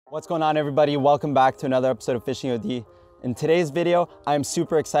What's going on, everybody? Welcome back to another episode of Fishing OD. In today's video, I'm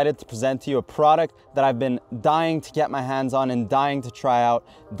super excited to present to you a product that I've been dying to get my hands on and dying to try out,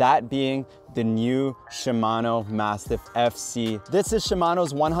 that being the new Shimano Mastiff FC. This is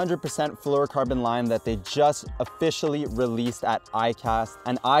Shimano's 100% fluorocarbon line that they just officially released at ICAST,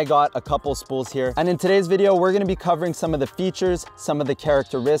 and I got a couple spools here. And in today's video, we're gonna be covering some of the features, some of the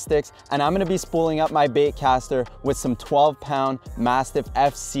characteristics, and I'm gonna be spooling up my bait caster with some 12-pound Mastiff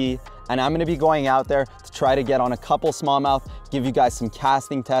FC. And I'm gonna be going out there to try to get on a couple smallmouth, give you guys some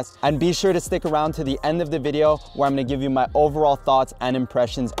casting tests, and be sure to stick around to the end of the video where I'm gonna give you my overall thoughts and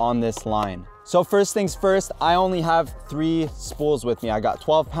impressions on this line. So first things first, I only have 3 spools with me. I got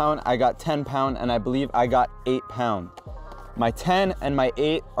 12-pound, I got 10-pound, and I believe I got 8-pound. My 10 and my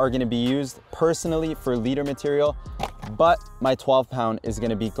 8 are gonna be used personally for leader material, but my 12-pound is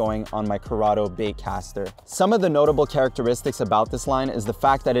gonna be going on my Corrado bait caster. Some of the notable characteristics about this line is the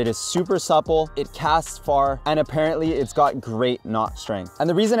fact that it is super supple, it casts far, and apparently it's got great knot strength. And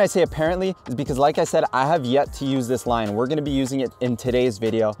the reason I say apparently is because, like I said, I have yet to use this line. We're gonna be using it in today's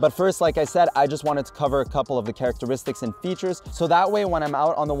video. But first, like I said, I just wanted to cover a couple of the characteristics and features, so that way when I'm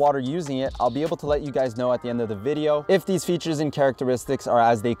out on the water using it, I'll be able to let you guys know at the end of the video if these features and characteristics are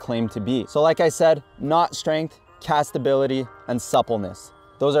as they claim to be. So like I said, knot strength, castability, and suppleness.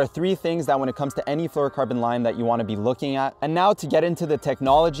 Those are 3 things that when it comes to any fluorocarbon line that you want to be looking at. And now to get into the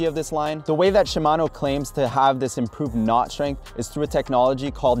technology of this line, the way that Shimano claims to have this improved knot strength is through a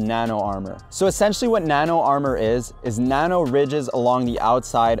technology called nano armor. So essentially what nano armor is nano ridges along the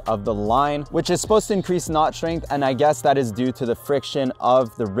outside of the line, which is supposed to increase knot strength. And I guess that is due to the friction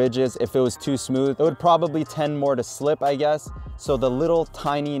of the ridges. If it was too smooth, it would probably tend more to slip, I guess. So the little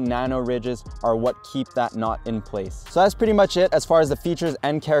tiny nano ridges are what keep that knot in place. So that's pretty much it as far as the features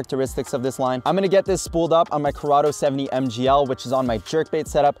and characteristics of this line. I'm gonna get this spooled up on my Corrado 70 MGL, which is on my jerkbait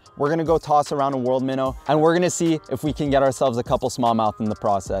setup. We're gonna go toss around a world minnow, and we're gonna see if we can get ourselves a couple smallmouth in the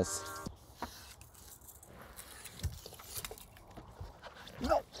process.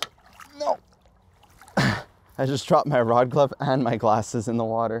 No. I just dropped my rod glove and my glasses in the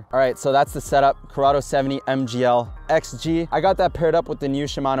water. All right, so that's the setup, Corrado 70 MGL XG. I got that paired up with the new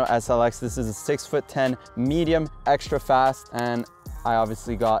Shimano SLX. This is a 6'10" medium, extra fast, and I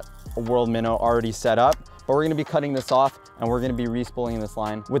obviously got a world minnow already set up, but we're gonna be cutting this off and we're gonna be respooling this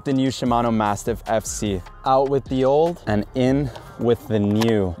line with the new Shimano Mastiff FC. Out with the old and in with the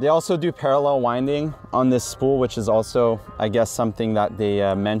new. They also do parallel winding on this spool, which is also, I guess, something that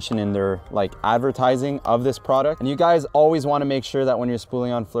they mention in their advertising of this product. And you guys always wanna make sure that when you're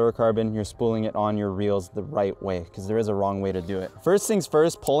spooling on fluorocarbon, you're spooling it on your reels the right way, because there is a wrong way to do it. First things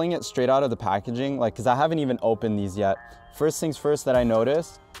first, pulling it straight out of the packaging, because I haven't even opened these yet. First things first that I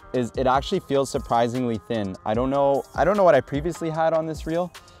noticed is it actually feels surprisingly thin. I don't know what I previously had on this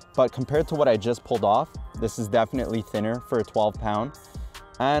reel, but compared to what I just pulled off, this is definitely thinner for a 12-pound.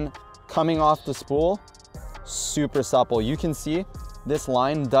 And coming off the spool, super supple. You can see this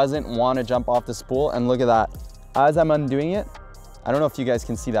line doesn't want to jump off the spool, and look at that. As I'm undoing it, I don't know if you guys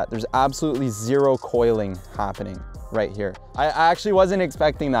can see that. There's absolutely zero coiling happening right here. I actually wasn't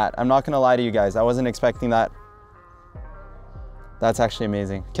expecting that. I'm not gonna lie to you guys. I wasn't expecting that. That's actually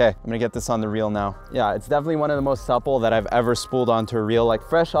amazing. Okay, I'm gonna get this on the reel now. Yeah, it's definitely one of the most supple that I've ever spooled onto a reel, like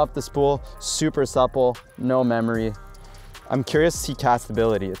fresh off the spool, super supple, no memory. I'm curious to see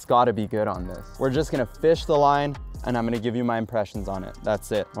castability. It's gotta be good on this. We're just gonna fish the line and I'm gonna give you my impressions on it.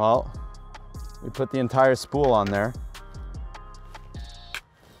 That's it. Well, we put the entire spool on there.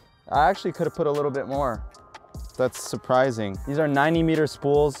 I actually could have put a little bit more. That's surprising. These are 90-meter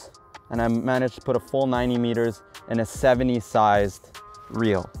spools, and I managed to put a full 90 meters in a 70-sized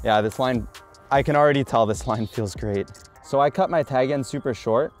reel. Yeah, this line, I can already tell this line feels great. So I cut my tag end super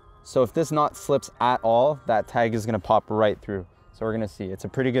short, so if this knot slips at all, that tag is gonna pop right through. So we're gonna see. It's a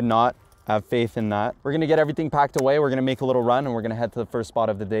pretty good knot. I have faith in that. We're gonna get everything packed away. We're gonna make a little run, and we're gonna head to the first spot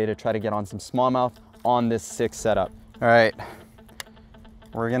of the day to try to get on some smallmouth on this 6 setup. All right.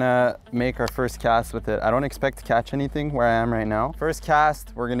 We're gonna make our first cast with it. I don't expect to catch anything where I am right now. First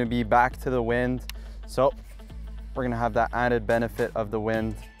cast, we're gonna be back to the wind. So we're gonna have that added benefit of the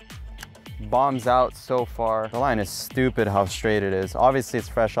wind. Bombs out so far. The line is stupid how straight it is. Obviously it's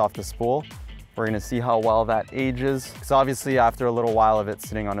fresh off the spool. We're gonna see how well that ages. Because obviously after a little while of it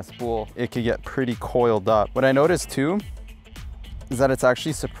sitting on a spool, it could get pretty coiled up. What I noticed too is that it's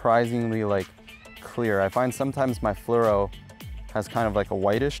actually surprisingly clear. I find sometimes my fluoro has kind of a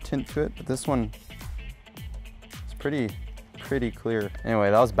whitish tint to it, but this one is pretty clear. Anyway,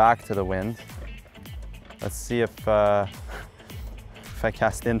 that was back to the wind. Let's see if I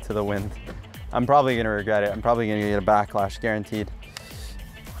cast into the wind. I'm probably gonna regret it. I'm probably gonna get a backlash, guaranteed.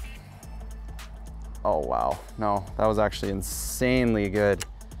 Oh wow, no, that was actually insanely good.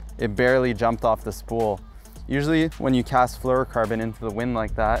 It barely jumped off the spool. Usually when you cast fluorocarbon into the wind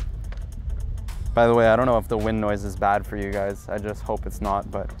like that, by the way, I don't know if the wind noise is bad for you guys. I just hope it's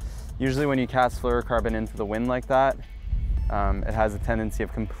not, but usually when you cast fluorocarbon into the wind like that, it has a tendency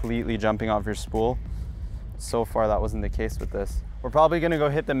of completely jumping off your spool. So far, that wasn't the case with this. We're probably gonna go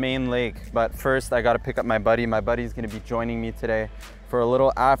hit the main lake, but first I gotta pick up my buddy. My buddy's gonna be joining me today for a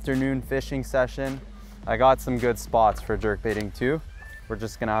little afternoon fishing session. I got some good spots for jerkbaiting too. We're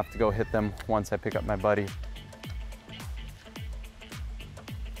just gonna have to go hit them once I pick up my buddy.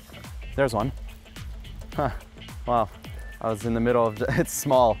 There's one. Huh, wow. I was in the middle of, it's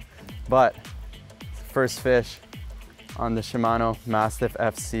small, but first fish on the Shimano Mastiff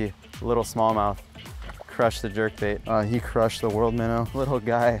FC, little smallmouth. Crushed the jerkbait. He crushed the world minnow, little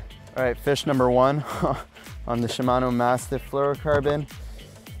guy. All right, fish number one on the Shimano Mastiff Fluorocarbon,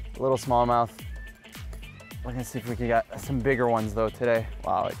 little smallmouth. We're gonna see if we can get some bigger ones though today.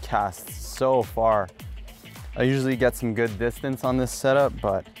 Wow, it casts so far. I usually get some good distance on this setup,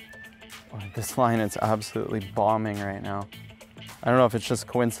 but this line is absolutely bombing right now. I don't know if it's just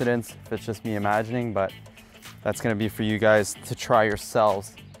coincidence, if it's just me imagining, but that's gonna be for you guys to try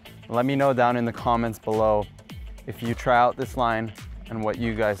yourselves. Let me know down in the comments below if you try out this line and what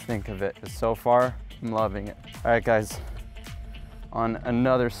you guys think of it. Because so far, I'm loving it. All right, guys, on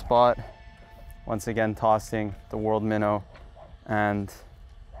another spot, once again tossing the world minnow and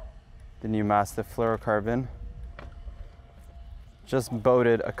the new Mastiff Fluorocarbon. Just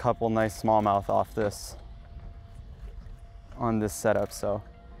boated a couple nice smallmouth off this on this setup, so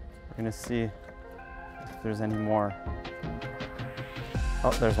we're gonna see if there's any more.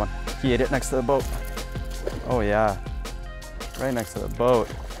 Oh, there's one. He ate it next to the boat. Oh yeah, right next to the boat.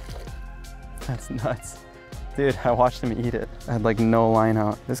 That's nuts. Dude, I watched him eat it. I had like no line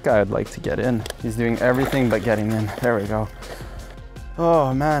out. This guy would like to get in. He's doing everything but getting in. There we go.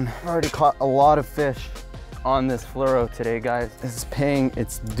 Oh man, I already caught a lot of fish on this fluoro today, guys. This is paying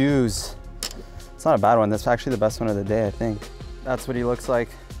its dues. It's not a bad one. That's actually the best one of the day, I think. That's what he looks like.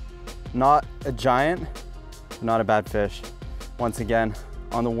 Not a giant, but not a bad fish. Once again,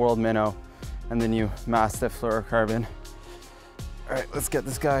 on the world minnow and the new Mastiff Fluorocarbon. All right, let's get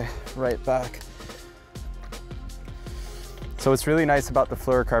this guy right back. So what's really nice about the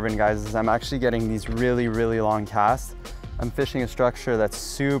fluorocarbon, guys, is I'm actually getting these really, really long casts. I'm fishing a structure that's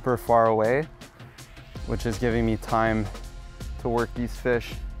super far away, which is giving me time to work these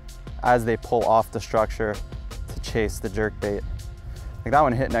fish as they pull off the structure to chase the jerkbait. Like that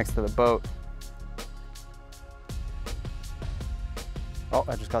one hit next to the boat. Oh,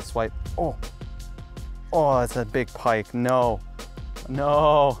 I just got swiped. Oh, it's a big pike. No,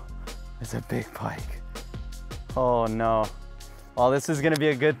 it's a big pike. Oh no. Well, this is gonna be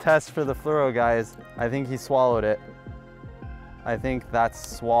a good test for the fluoro, guys. I think he swallowed it. I think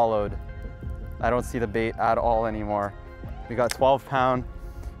that's swallowed. I don't see the bait at all anymore. We got 12-pound,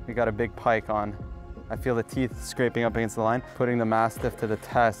 we got a big pike on. I feel the teeth scraping up against the line, putting the Mastiff to the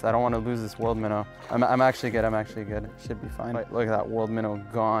test. I don't want to lose this world minnow. I'm actually good, It should be fine. Right, look at that world minnow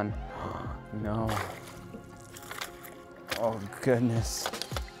gone. No. Oh goodness.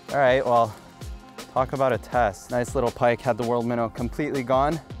 All right, well, talk about a test. Nice little pike, had the world minnow completely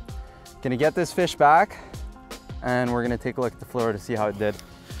gone. Gonna get this fish back, and we're gonna take a look at the fluoro to see how it did.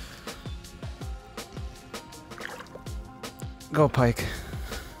 Go pike.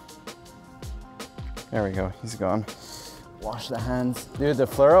 There we go, he's gone. Wash the hands. Dude, the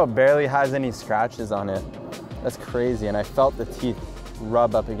fluoro barely has any scratches on it. That's crazy, and I felt the teeth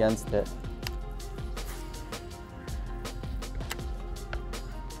rub up against it.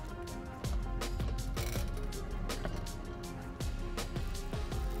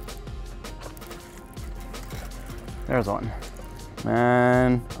 There's one.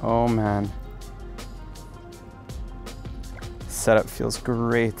 Man, oh man. Setup feels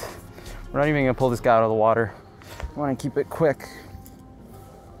great. We're not even gonna pull this guy out of the water. I wanna keep it quick.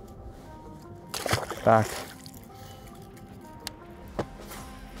 Back.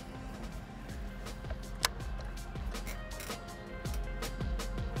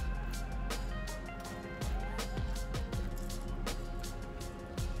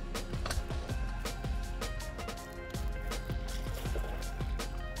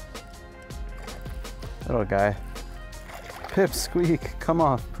 Little guy. Pip, squeak, come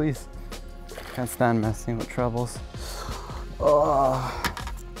off, please. Can't stand messing with trebles. Oh.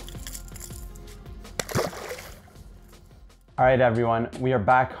 All right, everyone, we are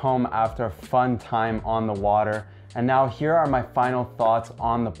back home after a fun time on the water. And now here are my final thoughts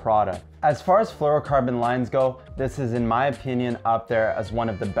on the product. As far as fluorocarbon lines go, this is in my opinion up there as one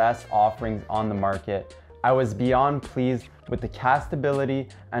of the best offerings on the market. I was beyond pleased with the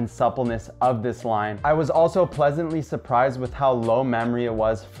castability and suppleness of this line. I was also pleasantly surprised with how low memory it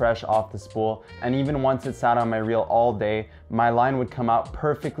was fresh off the spool, and even once it sat on my reel all day, my line would come out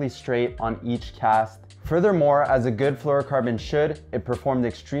perfectly straight on each cast. Furthermore, as a good fluorocarbon should, it performed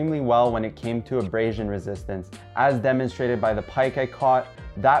extremely well when it came to abrasion resistance. As demonstrated by the pike I caught,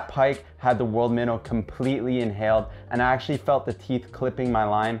 that pike had the world minnow completely inhaled, and I actually felt the teeth clipping my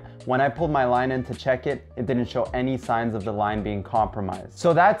line. When I pulled my line in to check it, it didn't show any signs of the line being compromised.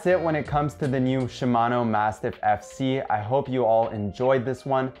 So that's it when it comes to the new Shimano Mastiff FC. I hope you all enjoyed this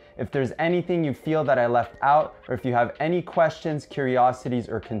one. If there's anything you feel that I left out, or if you have any questions, curiosities,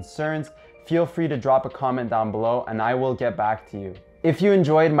 or concerns, feel free to drop a comment down below and I will get back to you. If you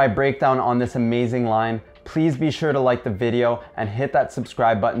enjoyed my breakdown on this amazing line, please be sure to like the video and hit that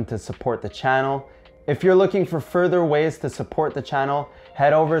subscribe button to support the channel. If you're looking for further ways to support the channel,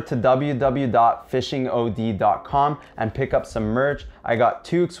 head over to www.fishingod.com and pick up some merch. I got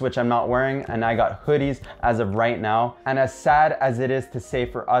toques, which I'm not wearing, and I got hoodies as of right now. And as sad as it is to say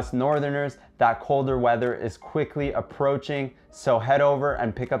for us northerners, that colder weather is quickly approaching, so head over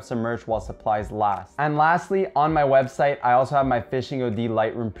and pick up some merch while supplies last. And lastly, on my website, I also have my Fishing OD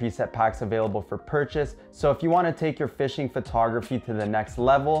Lightroom preset packs available for purchase. So if you want to take your fishing photography to the next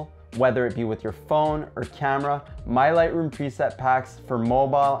level, whether it be with your phone or camera, my Lightroom preset packs for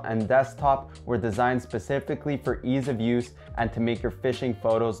mobile and desktop were designed specifically for ease of use and to make your fishing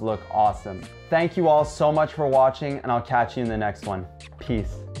photos look awesome. Thank you all so much for watching, and I'll catch you in the next one.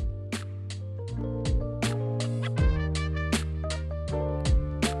 Peace.